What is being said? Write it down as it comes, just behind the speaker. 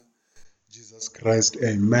Jesus Christ,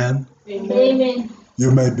 amen. Amen.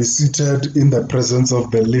 You may be seated in the presence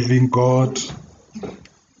of the living God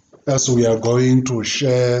as we are going to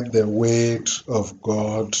share the word of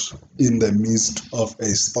God in the midst of a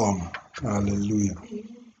storm. Hallelujah.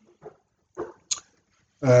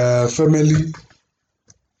 Family,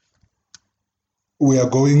 we are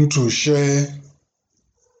going to share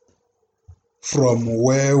from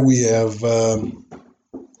where we have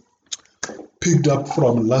picked up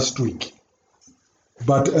from last week.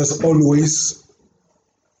 But as always,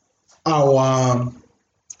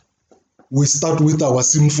 we start with our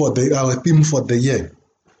theme for the year.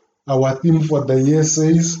 Our theme for the year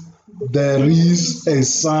says, there is a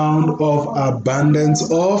sound of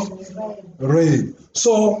abundance of rain.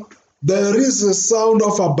 So there is a sound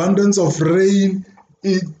of abundance of rain.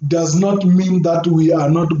 It does not mean that we are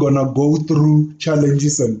not going to go through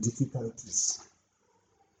challenges and difficulties.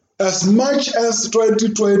 As much as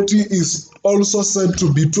 2020 is also said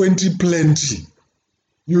to be 2020,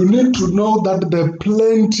 you need to know that the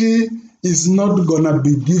plenty is not going to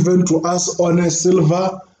be given to us on a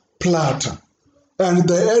silver platter. And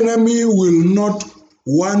the enemy will not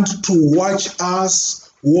want to watch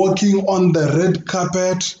us walking on the red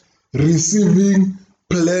carpet, receiving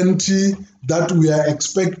plenty that we are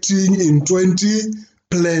expecting in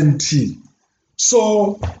 2020.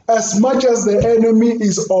 So, as much as the enemy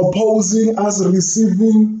is opposing us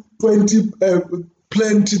receiving plenty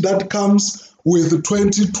that comes with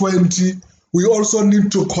 2020, we also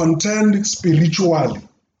need to contend spiritually.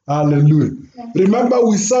 Hallelujah. Remember,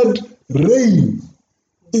 we said rain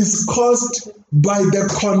is caused by the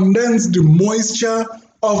condensed moisture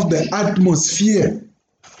of the atmosphere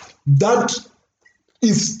that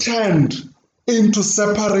is turned into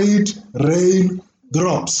separate rain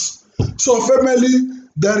drops. So family,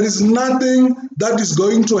 there is nothing that is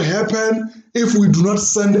going to happen if we do not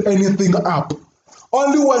send anything up.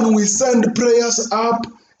 Only when we send prayers up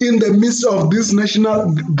in the midst of this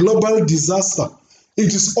national global disaster, it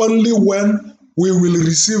is only when we will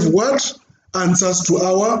receive what? Answers to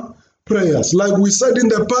our prayers. Like we said in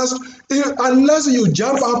the past, unless you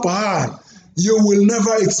jump up high, you will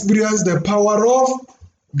never experience the power of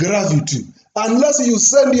gravity. Unless you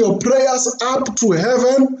send your prayers up to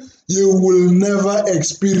heaven, you will never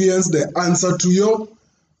experience the answer to your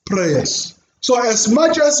prayers. So as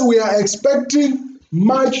much as we are expecting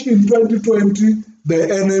much in 2020, the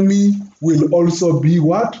enemy will also be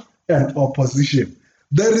what? An opposition.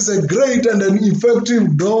 There is a great and an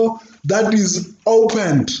effective door that is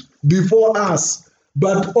opened before us,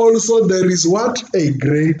 but also there is what? A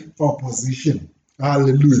great opposition.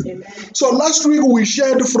 Hallelujah. Amen. So last week we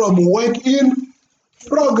shared from work in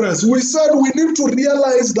progress. We said we need to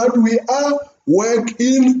realize that we are work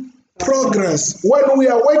in progress. When we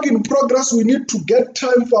are work in progress, we need to get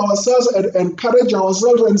time for ourselves and encourage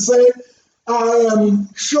ourselves and say, I am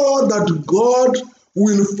sure that God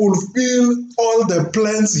will fulfill all the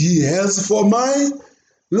plans He has for my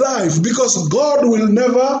life, because God will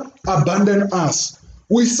never abandon us.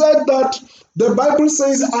 We said that the Bible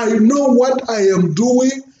says, I know what I am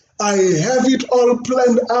doing. I have it all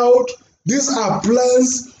planned out. These are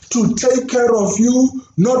plans to take care of you,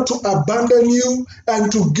 not to abandon you,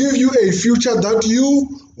 and to give you a future that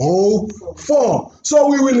you hope for. So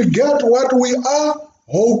we will get what we are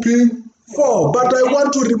hoping for. But I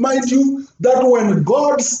want to remind you that when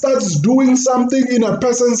God starts doing something in a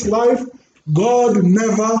person's life, God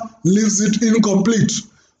never leaves it incomplete.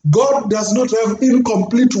 God does not have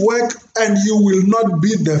incomplete work, and you will not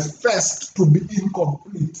be the first to be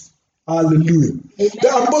incomplete. Hallelujah. Amen.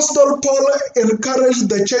 The Apostle Paul encouraged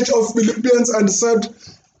the church of Philippians and said,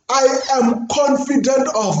 I am confident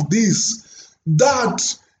of this,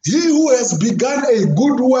 that he who has begun a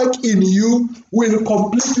good work in you will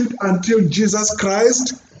complete it until Jesus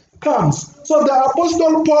Christ comes. So the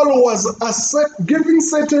Apostle Paul was giving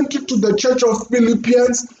certainty to the church of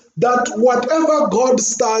Philippians that whatever God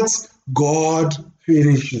starts, God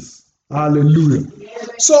finishes. Hallelujah.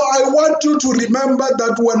 So I want you to remember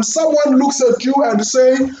that when someone looks at you and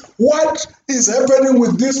say, what is happening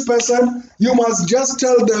with this person? You must just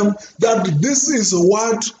tell them that this is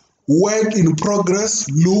what work in progress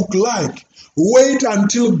look like. Wait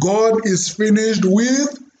until God is finished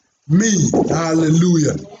with me.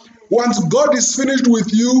 Hallelujah. Once God is finished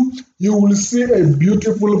with you, you will see a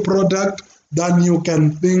beautiful product than you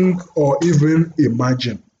can think or even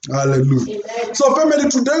imagine. Hallelujah. Amen. So family,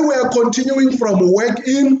 today we are continuing from work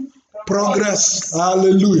in progress.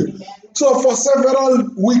 Hallelujah. Amen. So for several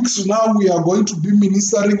weeks now, we are going to be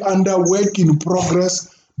ministering under work in progress,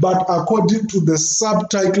 but according to the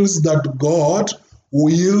subtitles that God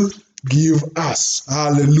will give us.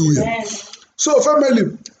 Hallelujah. Amen. So,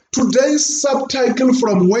 family, today's subtitle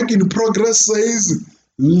from Work in Progress says,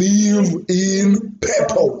 Live in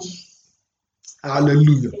Purpose.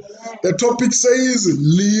 Hallelujah. The topic says,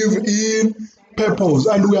 Live in Purpose.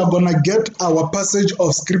 And we are going to get our passage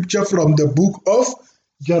of scripture from the book of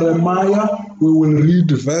Jeremiah. We will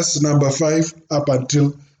read verse number 5 up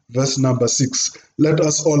until verse number 6. Let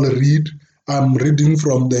us all read. I'm reading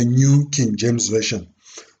from the New King James Version.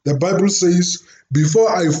 The Bible says,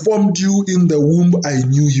 before I formed you in the womb, I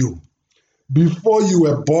knew you. Before you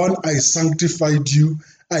were born, I sanctified you.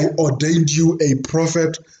 I ordained you a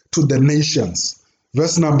prophet to the nations.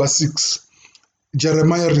 Verse number 6.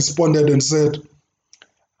 Jeremiah responded and said,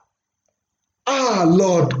 Ah,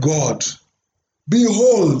 Lord God,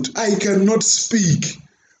 behold, I cannot speak,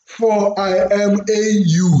 for I am a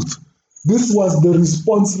youth. This was the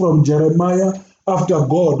response from Jeremiah after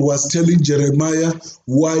God was telling Jeremiah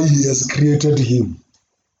why he has created him.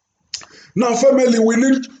 Now, family, we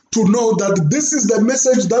need to know that this is the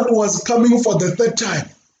message that was coming for the third time.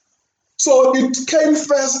 So it came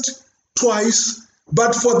first twice,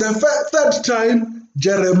 but for the third time,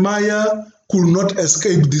 Jeremiah could not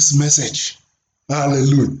escape this message.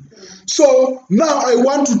 Hallelujah. So now I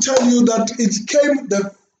want to tell you that it came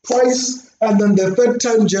the twice, and then the third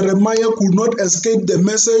time Jeremiah could not escape the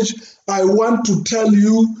message. I want to tell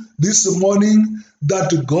you this morning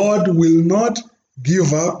that God will not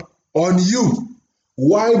give up on you.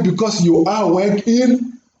 Why? Because you are work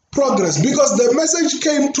in progress. Because the message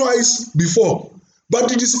came twice before,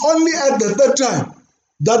 but it is only at the third time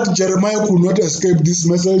that Jeremiah could not escape this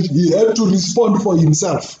message. He had to respond for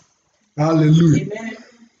himself. Hallelujah. Amen.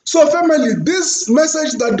 So, family, this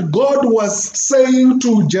message that God was saying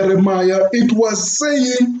to Jeremiah, it was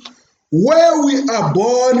saying, where we are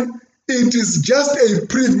born, it is just a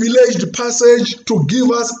privileged passage to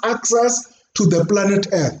give us access to the planet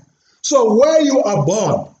Earth. So, where you are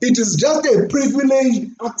born, it is just a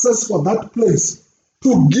privileged access for that place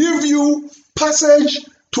to give you passage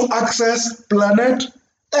to access planet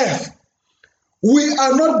Earth. We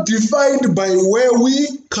are not defined by where we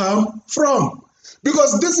come from.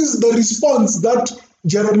 Because this is the response that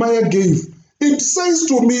Jeremiah gave. It says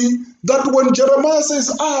to me that when Jeremiah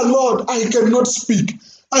says, Ah, Lord, I cannot speak,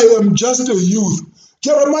 I am just a youth.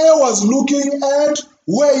 Jeremiah was looking at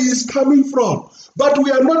where he is coming from. But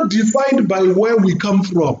we are not defined by where we come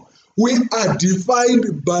from. We are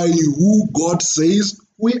defined by who God says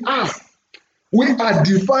we are. We are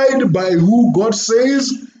defined by who God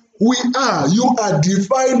says we are. You are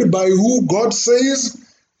defined by who God says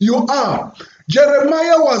you are.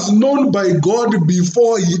 Jeremiah was known by God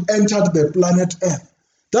before he entered the planet Earth.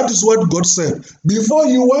 That is what God said. Before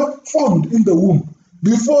you were formed in the womb,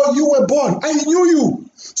 before you were born, I knew you.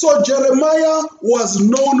 So Jeremiah was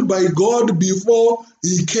known by God before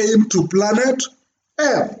he came to planet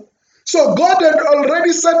Earth. So God had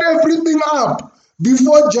already set everything up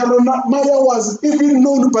before Jeremiah was even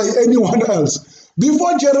known by anyone else.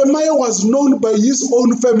 Before Jeremiah was known by his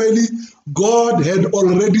own family, God had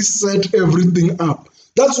already set everything up.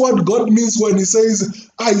 That's what God means when he says,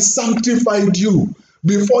 I sanctified you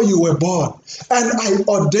before you were born, and I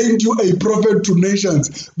ordained you a prophet to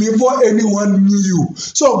nations before anyone knew you.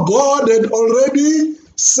 So God had already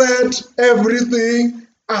set everything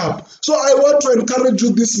up. So I want to encourage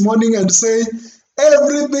you this morning and say,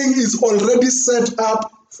 everything is already set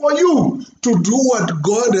up for you to do what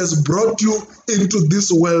God has brought you into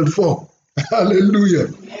this world for. Hallelujah.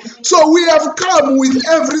 So we have come with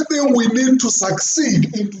everything we need to succeed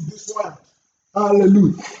into this world.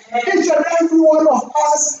 Hallelujah. Each and every one of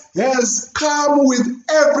us has come with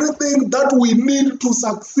everything that we need to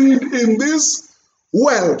succeed in this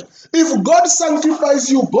world. If God sanctifies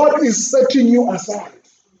you, God is setting you aside.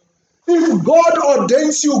 If God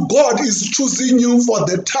ordains you, God is choosing you for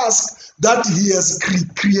the task that He has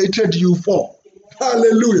created you for.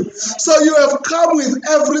 Hallelujah. So you have come with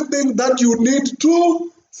everything that you need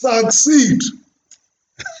to succeed.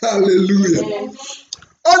 Hallelujah.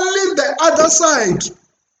 Only the other side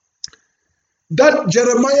that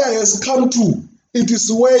Jeremiah has come to, it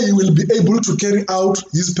is where he will be able to carry out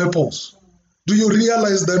his purpose. Do you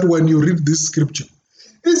realize that when you read this scripture?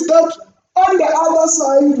 Is that on the other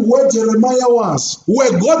side where Jeremiah was,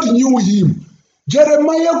 where God knew him,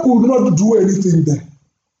 Jeremiah could not do anything there.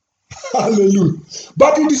 Hallelujah.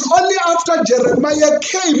 But it is only after Jeremiah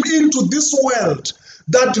came into this world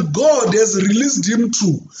that God has released him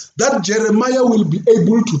to, that Jeremiah will be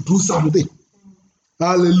able to do something.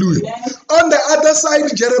 Hallelujah. Yes. On the other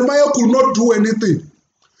side, Jeremiah could not do anything.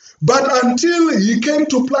 But until he came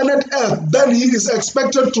to planet Earth, then he is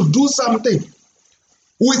expected to do something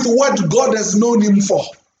with what God has known him for.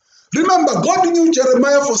 Remember, God knew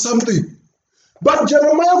Jeremiah for something. But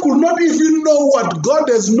Jeremiah could not even know what God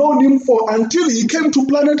has known him for until he came to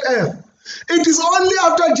planet Earth. It is only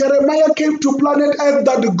after Jeremiah came to planet Earth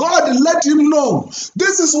that God let him know,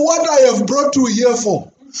 this is what I have brought you here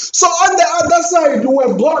for. So on the other side, where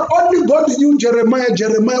only God knew Jeremiah,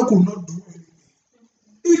 Jeremiah could not do anything.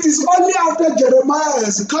 It is only after Jeremiah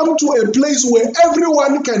has come to a place where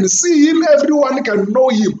everyone can see him, everyone can know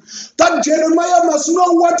him, that Jeremiah must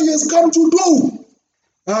know what he has come to do.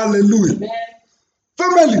 Hallelujah. Amen.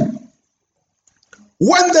 Family,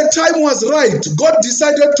 when the time was right, God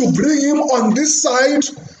decided to bring him on this side,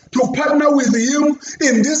 to partner with him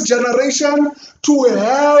in this generation, to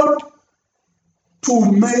help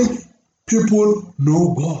to make people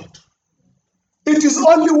know God. It is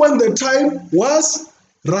only when the time was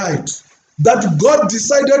right that God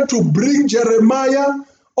decided to bring Jeremiah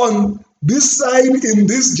on this side in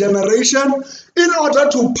this generation in order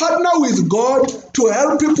to partner with God to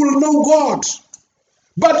help people know God.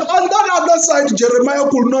 But on that other side, Jeremiah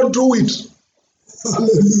could not do it.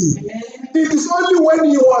 Hallelujah. It is only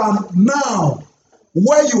when you are now,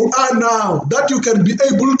 where you are now, that you can be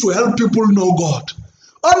able to help people know God.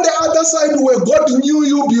 On the other side, where God knew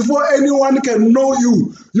you before anyone can know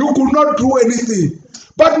you, you could not do anything.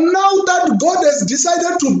 But now that God has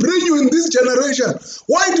decided to bring you in this generation,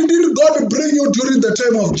 why didn't God bring you during the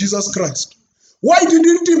time of Jesus Christ? Why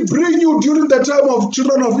didn't he bring you during the time of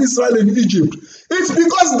children of Israel in Egypt? It's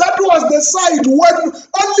because that was the side when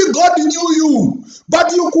only God knew you.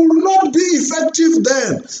 But you could not be effective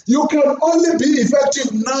then. You can only be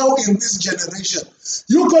effective now in this generation.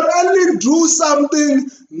 You can only do something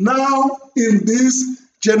now in this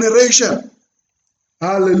generation.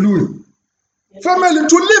 Hallelujah. Family,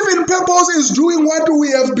 to live in purpose is doing what we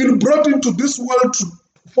have been brought into this world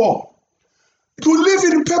for. To live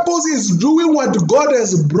in purpose is doing what God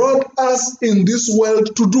has brought us in this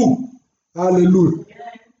world to do. Hallelujah.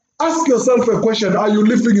 Ask yourself a question. Are you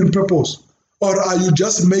living in purpose? Or are you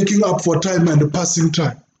just making up for time and passing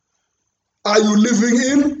time? Are you living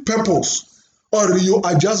in purpose? Or you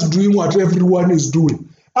are just doing what everyone is doing?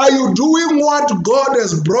 Are you doing what God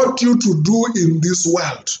has brought you to do in this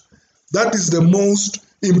world? That is the most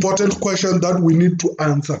important question that we need to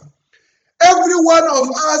answer. Every one of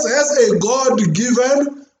us has a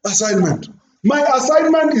God-given assignment. My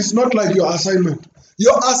assignment is not like your assignment.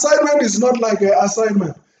 Your assignment is not like an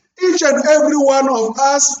assignment. Each and every one of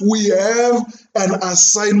us, we have an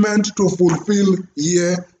assignment to fulfill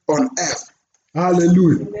here on earth.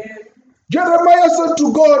 Hallelujah. Amen. Jeremiah said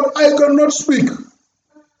to God, I cannot speak.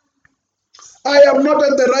 I am not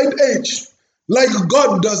at the right age. Like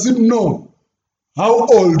God doesn't know how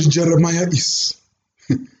old Jeremiah is.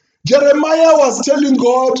 Jeremiah was telling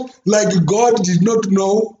God like God did not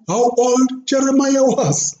know how old Jeremiah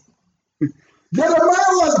was.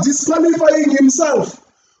 Jeremiah was disqualifying himself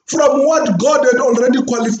from what God had already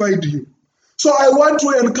qualified you. So I want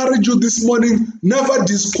to encourage you this morning, never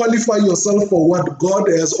disqualify yourself for what God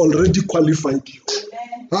has already qualified you.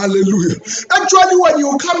 Amen. Hallelujah. Actually, when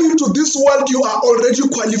you come into this world, you are already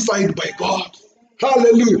qualified by God.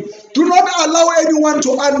 Hallelujah. Do not allow anyone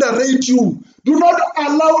to underrate you. Do not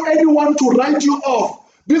allow anyone to write you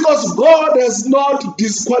off, because God has not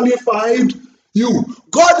disqualified you.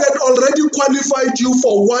 God had already qualified you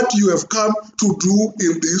for what you have come to do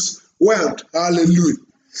in this world. Hallelujah.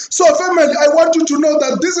 So family, I want you to know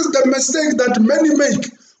that this is the mistake that many make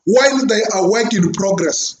while they are work in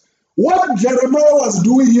progress. What Jeremiah was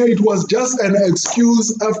doing here, it was just an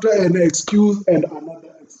excuse after an excuse and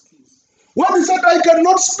another excuse. When he said, I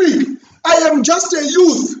cannot speak, I am just a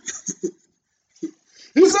youth.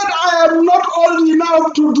 He said, I am not old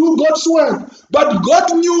enough to do God's work. But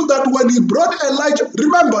God knew that when he brought Elijah,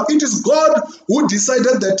 remember, it is God who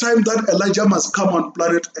decided the time that Elijah must come on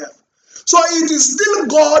planet Earth. So it is still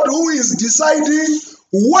God who is deciding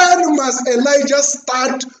when must Elijah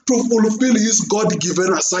start to fulfill his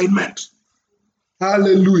God-given assignment.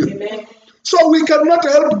 Hallelujah. Amen. So we cannot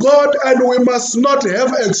help God, and we must not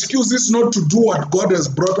have excuses not to do what God has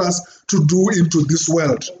brought us to do into this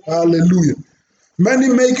world. Hallelujah. Many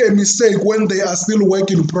make a mistake when they are still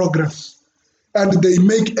work in progress, and they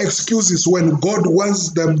make excuses when God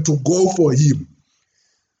wants them to go for him.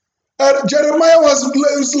 And Jeremiah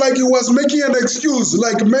was like he was making an excuse,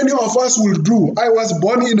 like many of us will do. I was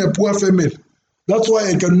born in a poor family. That's why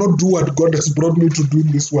I cannot do what God has brought me to do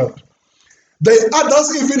in this world.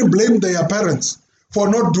 Others even blame their parents for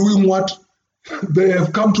not doing what they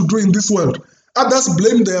have come to do in this world. Others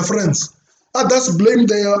blame their friends. Others blame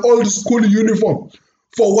their old school uniform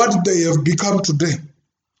for what they have become today.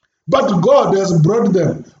 But God has brought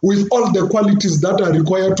them with all the qualities that are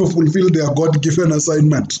required to fulfill their God-given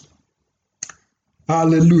assignment.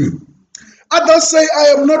 Hallelujah. Others say, I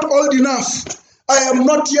am not old enough. I am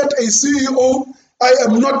not yet a CEO. I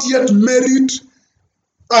am not yet married.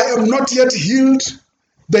 I am not yet healed.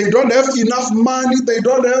 They don't have enough money. They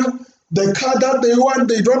don't have the car that they want.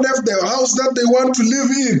 They don't have the house that they want to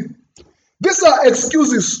live in. These are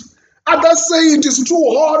excuses. Others say it is too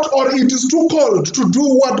hot or it is too cold to do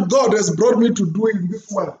what God has brought me to do in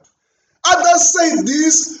this world. Others say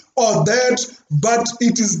this or that, but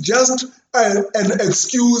it is just an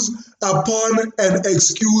excuse upon an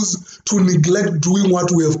excuse to neglect doing what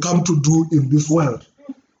we have come to do in this world.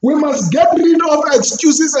 We must get rid of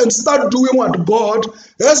excuses and start doing what God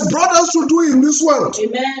has brought us to do in this world.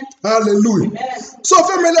 Amen. Hallelujah. Amen. So,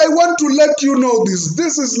 family, I want to let you know this.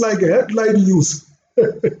 This is like a headline news.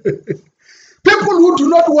 People who do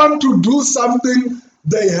not want to do something,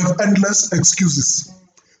 they have endless excuses.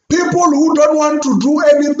 People who don't want to do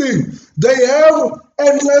anything, they have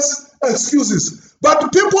endless excuses.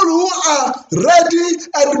 But people who are ready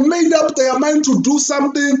and made up their mind to do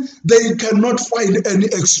something, they cannot find any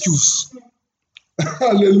excuse.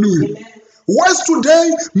 Hallelujah. Whereas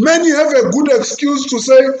today, many have a good excuse to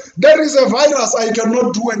say, there is a virus, I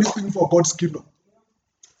cannot do anything for God's kingdom.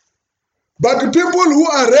 But the people who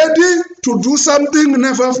are ready to do something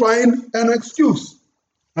never find an excuse.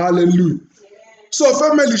 Hallelujah. So,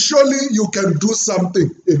 family, surely you can do something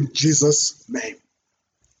in Jesus' name.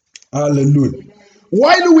 Hallelujah.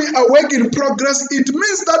 While we are work in progress, it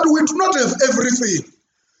means that we do not have everything.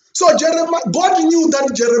 So God knew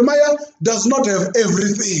that Jeremiah does not have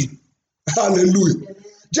everything. Hallelujah.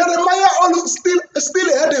 Jeremiah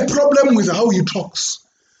still had a problem with how he talks.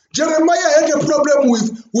 Jeremiah had a problem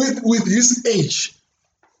with his age.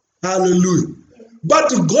 Hallelujah. But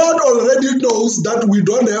God already knows that we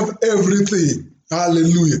don't have everything.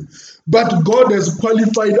 Hallelujah. But God has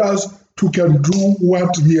qualified us to can do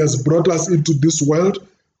what he has brought us into this world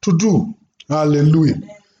to do. Hallelujah.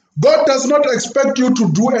 God does not expect you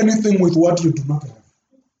to do anything with what you do not have.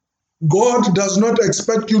 God does not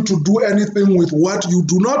expect you to do anything with what you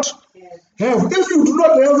do not have. If you do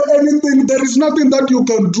not have anything, there is nothing that you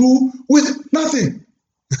can do with nothing.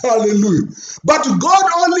 Hallelujah. But God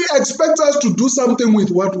only expects us to do something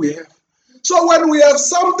with what we have. So when we have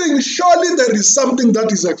something, surely there is something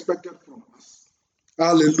that is expected from us.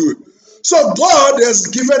 Hallelujah. So God has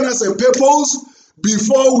given us a purpose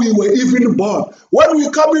before we were even born. When we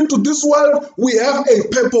come into this world, we have a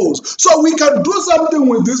purpose. So we can do something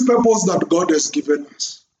with this purpose that God has given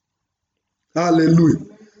us. Hallelujah.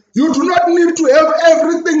 You do not need to have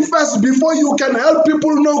everything first before you can help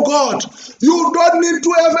people know God. You don't need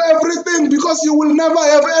to have everything because you will never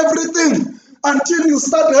have everything until you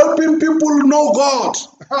start helping people know God.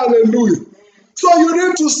 Hallelujah. So you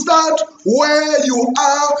need to start where you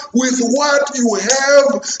are with what you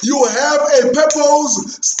have. You have a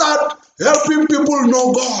purpose. Start helping people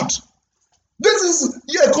know God. This is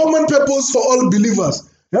a common purpose for all believers.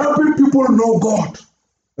 Helping people know God.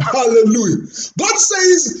 Hallelujah. God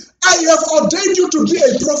says, I have ordained you to be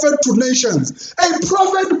a prophet to nations. A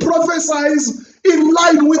prophet prophesies in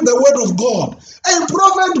line with the word of God. A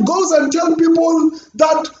prophet goes and tells people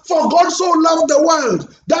that for God so loved the world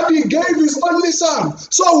that he gave his only son.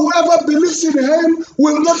 So whoever believes in him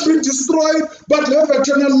will not be destroyed but have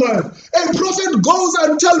eternal life. A prophet goes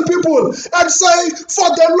and tells people and say, for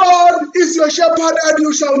the Lord is your shepherd and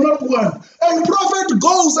you shall not want. A prophet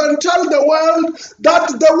goes and tells the world that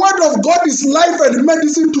the word of God is life and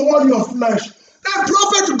medicine to all your flesh. A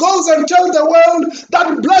prophet goes and tells the world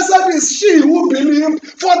that blessed is she who believed,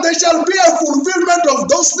 for there shall be a fulfillment of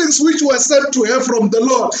those things which were said to her from the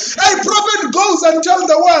Lord. A prophet goes and tells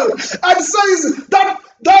the world and says that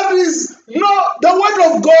the word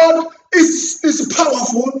of God is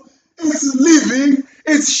powerful, it's living,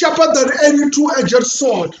 it's sharper than any two-edged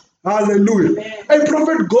sword. Hallelujah. A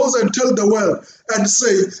prophet goes and tells the world and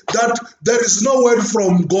say that there is no word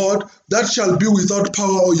from God that shall be without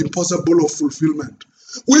power or impossible of fulfillment.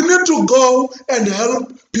 We need to go and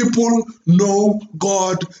help people know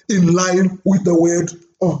God in line with the word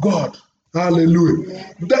of God.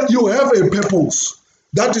 Hallelujah. That you have a purpose.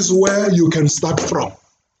 That is where you can start from.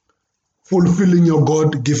 Fulfilling your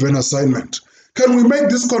God-given assignment. Can we make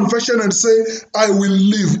this confession and say, I will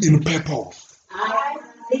live in purpose?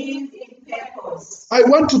 I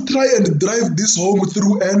want to try and drive this home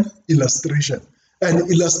through an illustration. An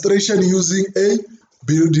illustration using a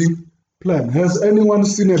building plan. Has anyone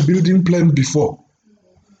seen a building plan before?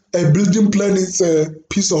 A building plan is a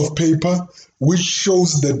piece of paper which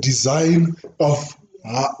shows the design of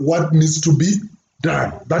what needs to be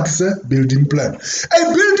done. That is a building plan.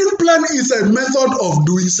 A building plan is a method of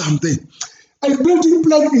doing something. A building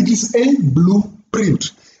plan, it is a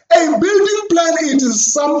blueprint. A building plan, it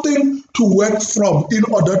is something to work from in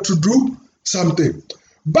order to do something.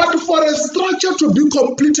 But for a structure to be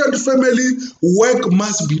completed, family, work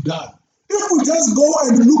must be done. If we just go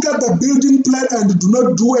and look at the building plan and do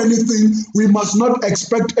not do anything, we must not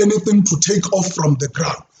expect anything to take off from the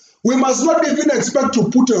ground. We must not even expect to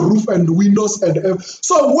put a roof and windows and everything.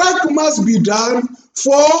 So work must be done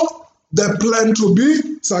for the plan to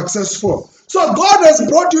be successful. So God has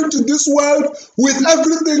brought you into this world with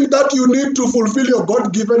everything that you need to fulfill your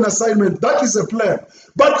God-given assignment. That is a plan.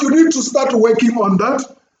 But you need to start working on that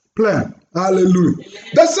plan. Hallelujah.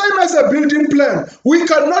 The same as a building plan. We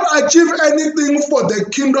cannot achieve anything for the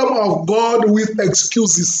kingdom of God with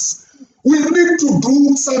excuses. We need to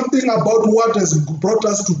do something about what has brought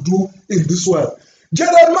us to do in this world.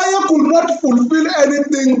 Jeremiah could not fulfill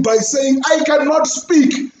anything by saying, I cannot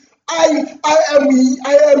speak. I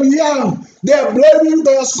am young. They are blaming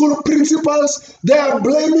their school principals. They are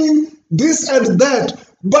blaming this and that.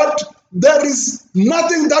 But there is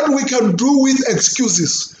nothing that we can do with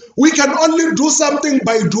excuses. We can only do something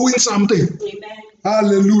by doing something. Amen.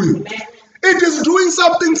 Hallelujah. Amen. It is doing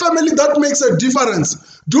something, family, that makes a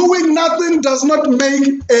difference. Doing nothing does not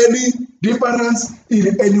make any difference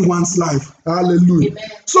in anyone's life. Hallelujah. Amen.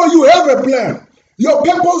 So you have a plan. Your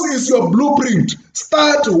purpose is your blueprint.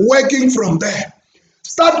 Start working from there.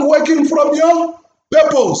 Start working from your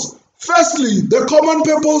purpose. Firstly, the common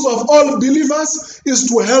purpose of all believers is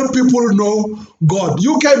to help people know God.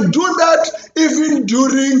 You can do that even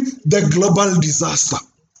during the global disaster.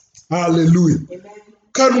 Hallelujah. Amen.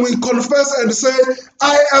 Can we confess and say,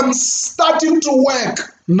 I am starting to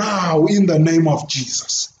work now in the name of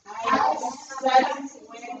Jesus?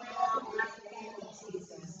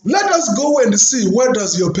 Let us go and see, where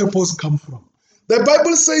does your purpose come from? The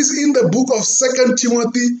Bible says in the book of 2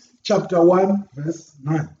 Timothy chapter 1 verse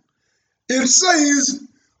 9. It says,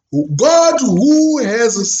 God who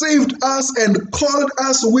has saved us and called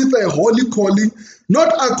us with a holy calling,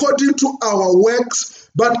 not according to our works,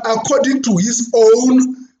 but according to his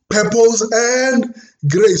own purpose and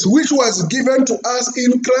grace, which was given to us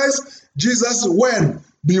in Christ Jesus when?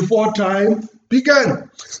 Before time began.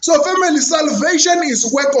 So family, salvation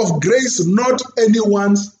is work of grace, not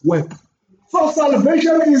anyone's work. So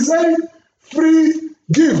salvation is a free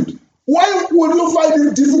gift. Why would you find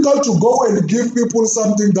it difficult to go and give people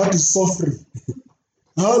something that is so free?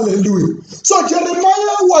 Hallelujah. So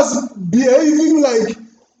Jeremiah was behaving like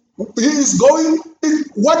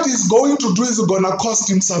what he's going to do is going to cost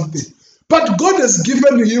him something. But God has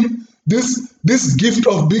given him this gift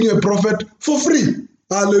of being a prophet for free.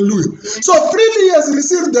 Hallelujah. So freely he has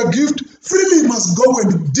received the gift, freely he must go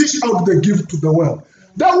and dish out the gift to the world.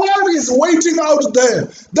 The world is waiting out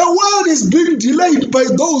there. The world is being delayed by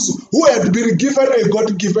those who had been given a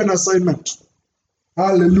God-given assignment.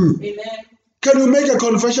 Hallelujah. Amen. Can you make a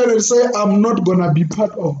confession and say, I'm not going to be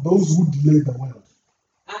part of those who delay the world?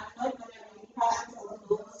 I'm not going to be part of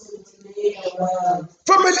those who delay the world.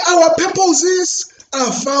 Family, our purposes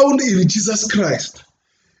are found in Jesus Christ.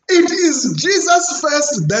 It is Jesus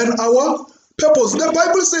first, then our purpose. The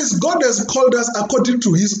Bible says God has called us according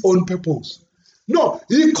to his own purpose. No,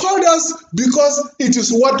 he called us because it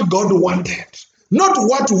is what God wanted, not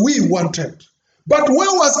what we wanted. But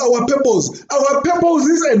where was our purpose? Our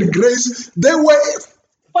purposes and grace, they were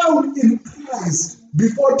found in Christ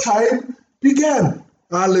before time began.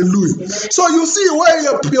 Hallelujah. Amen. So you see where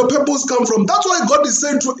your purpose come from. That's why God is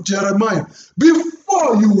saying to Jeremiah,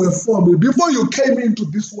 before you were formed, before you came into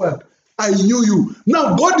this world, I knew you.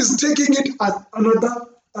 Now God is taking it at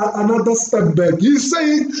another step back. He's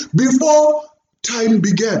saying before time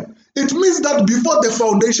began. It means that before the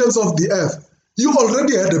foundations of the earth, you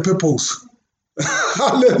already had a purpose.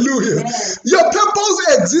 Hallelujah. Yes. Your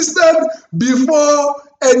purpose existed before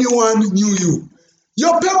anyone knew you.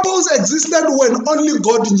 Your purpose existed when only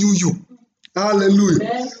God knew you. Hallelujah.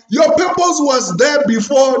 Yes. Your purpose was there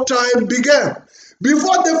before time began.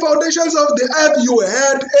 Before the foundations of the earth, you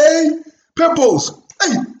had a purpose.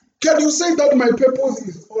 Hey, can you say that my purpose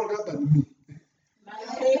is older than me? My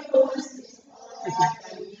purpose is older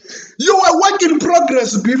than you. You were work in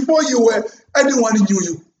progress before anyone knew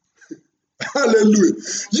you. Hallelujah.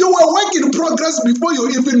 You were work in progress before you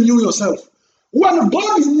even knew yourself. When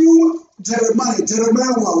God knew Jeremiah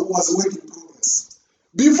was work in progress.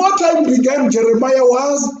 Before time began, Jeremiah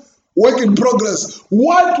was work in progress.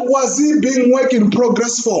 What was he being work in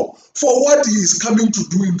progress for? For what he is coming to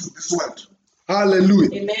do into this world.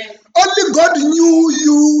 Hallelujah. Amen. Only God knew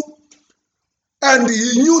you and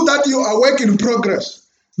he knew that you are work in progress.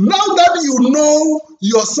 Now that you know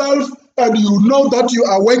yourself and you know that you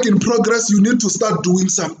are work in progress, you need to start doing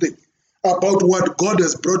something about what God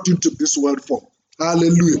has brought you to this world for.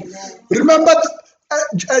 Hallelujah. Amen. Remember,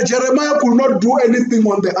 Jeremiah could not do anything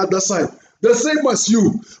on the other side. The same as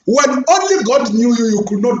you. When only God knew you, you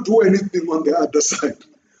could not do anything on the other side.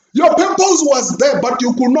 Your purpose was there, but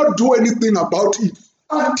you could not do anything about it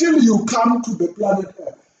until you come to the planet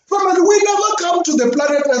Earth. Family, we never come to the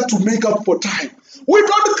planet Earth to make up for time. We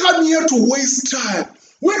don't come here to waste time.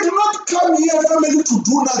 We do not come here, family, to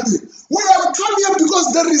do nothing. We have come here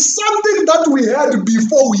because there is something that we had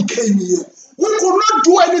before we came here. We could not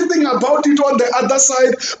do anything about it on the other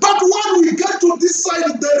side, but when we get to this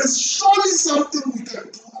side, there is surely something we can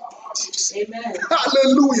do about it. Amen.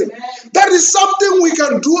 Hallelujah. Amen. There is something we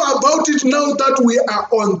can do about it now that we are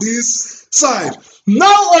on this side.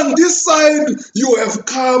 Now on this side, you have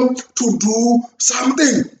come to do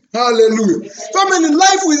something. Hallelujah. Family,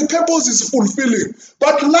 life with purpose is fulfilling,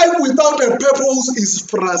 but life without a purpose is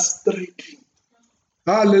frustrating.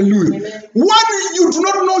 Hallelujah. Amen. When you do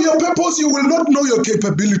not know your purpose, you will not know your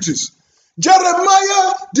capabilities.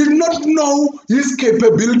 Jeremiah did not know his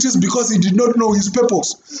capabilities because he did not know his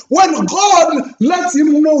purpose. When God lets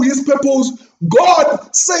him know his purpose,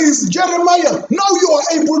 God says, Jeremiah, now you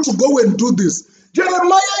are able to go and do this.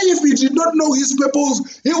 Jeremiah, if he did not know his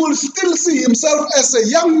purpose, he will still see himself as a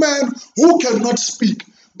young man who cannot speak.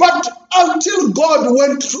 But until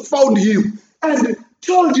God found him and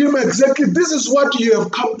told him exactly, this is what you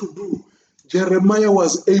have come to do, Jeremiah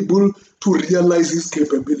was able to realize his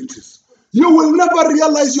capabilities. You will never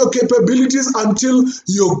realize your capabilities until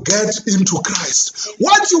you get into Christ.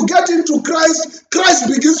 Once you get into Christ, Christ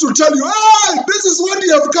begins to tell you, hey, this is what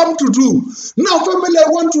you have come to do. Now, family, I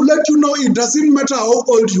want to let you know it doesn't matter how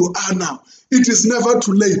old you are now. It is never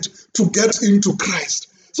too late to get into Christ.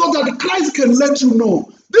 So that Christ can let you know,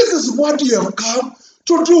 this is what you have come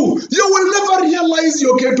to do. You will never realize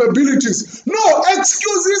your capabilities. No,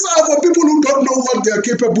 excuses are for people who don't know what they are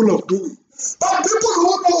capable of doing. But people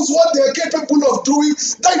who knows what they are capable of doing,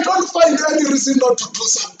 they don't find any reason not to do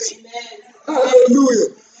something. Amen.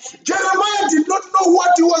 Hallelujah. Jeremiah did not know what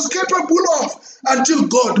he was capable of until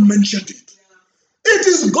God mentioned it. It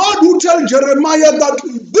is God who tells Jeremiah that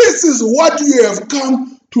this is what you have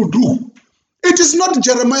come to do. It is not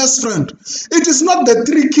Jeremiah's friend. It is not the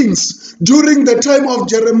three kings during the time of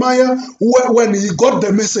Jeremiah when he got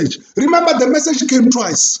the message. Remember, the message came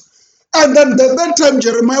twice. And then the third time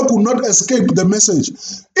Jeremiah could not escape the message.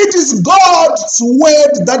 It is God's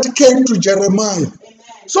word that came to Jeremiah.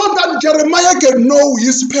 So that Jeremiah can know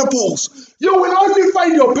his purpose. You will only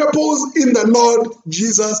find your purpose in the Lord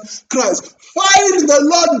Jesus Christ. Find the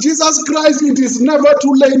Lord Jesus Christ. It is never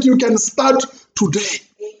too late. You can start today.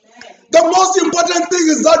 The most important thing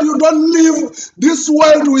is that you don't leave this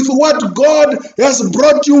world with what God has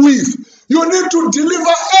brought you with. You need to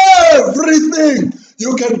deliver everything.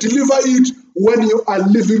 You can deliver it when you are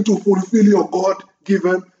living to fulfill your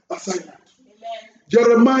God-given assignment.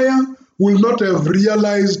 Jeremiah will not have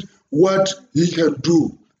realized what he can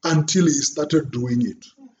do until he started doing it.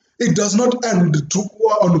 It does not end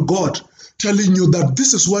on God telling you that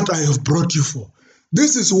this is what I have brought you for.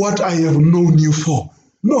 This is what I have known you for.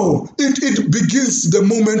 No, it begins the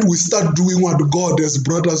moment we start doing what God has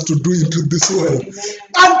brought us to do into this world.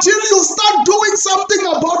 Until you start doing something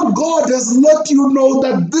about God has let you know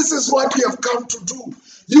that this is what you have come to do.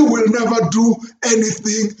 You will never do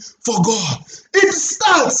anything for God. It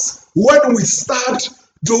starts when we start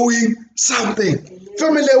doing something.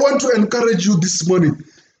 Family, I want to encourage you this morning.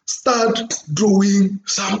 Start doing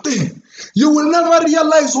something. You will never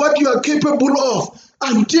realize what you are capable of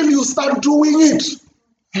until you start doing it.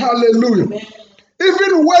 Hallelujah. Amen.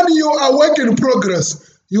 Even when you are work in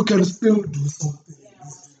progress, you can still do something.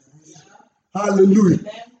 Hallelujah.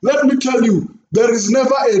 Amen. Let me tell you, there is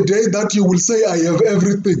never a day that you will say, I have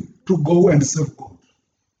everything to go and serve God.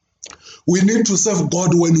 We need to serve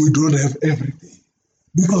God when we don't have everything.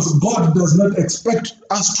 Because God does not expect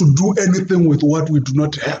us to do anything with what we do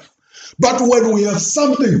not have. But when we have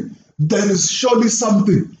something, there is surely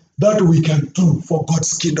something that we can do for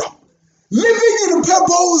God's kingdom. Living in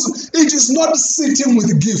purpose, it is not sitting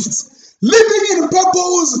with gifts. Living in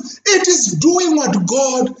purpose, it is doing what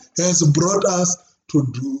God has brought us to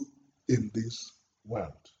do in this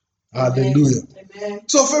world. Hallelujah. Amen.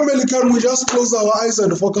 So family, can we just close our eyes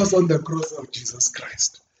and focus on the cross of Jesus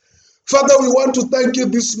Christ? Father, we want to thank you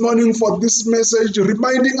this morning for this message,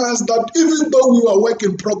 reminding us that even though we are work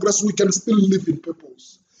in progress, we can still live in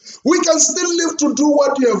purpose. We can still live to do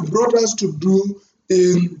what you have brought us to do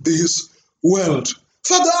in this world.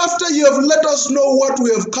 Father, after you have let us know what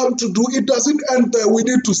we have come to do, it doesn't end there. We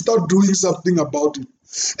need to start doing something about it.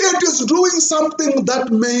 It is doing something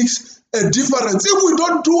that makes a difference. If we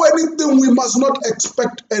don't do anything, we must not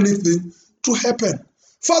expect anything to happen.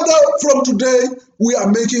 Father, from today, we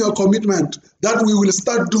are making a commitment that we will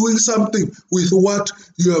start doing something with what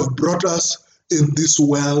you have brought us in this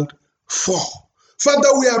world for. Father,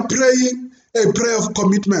 we are praying a prayer of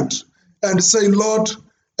commitment and say, Lord,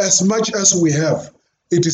 as much as we have,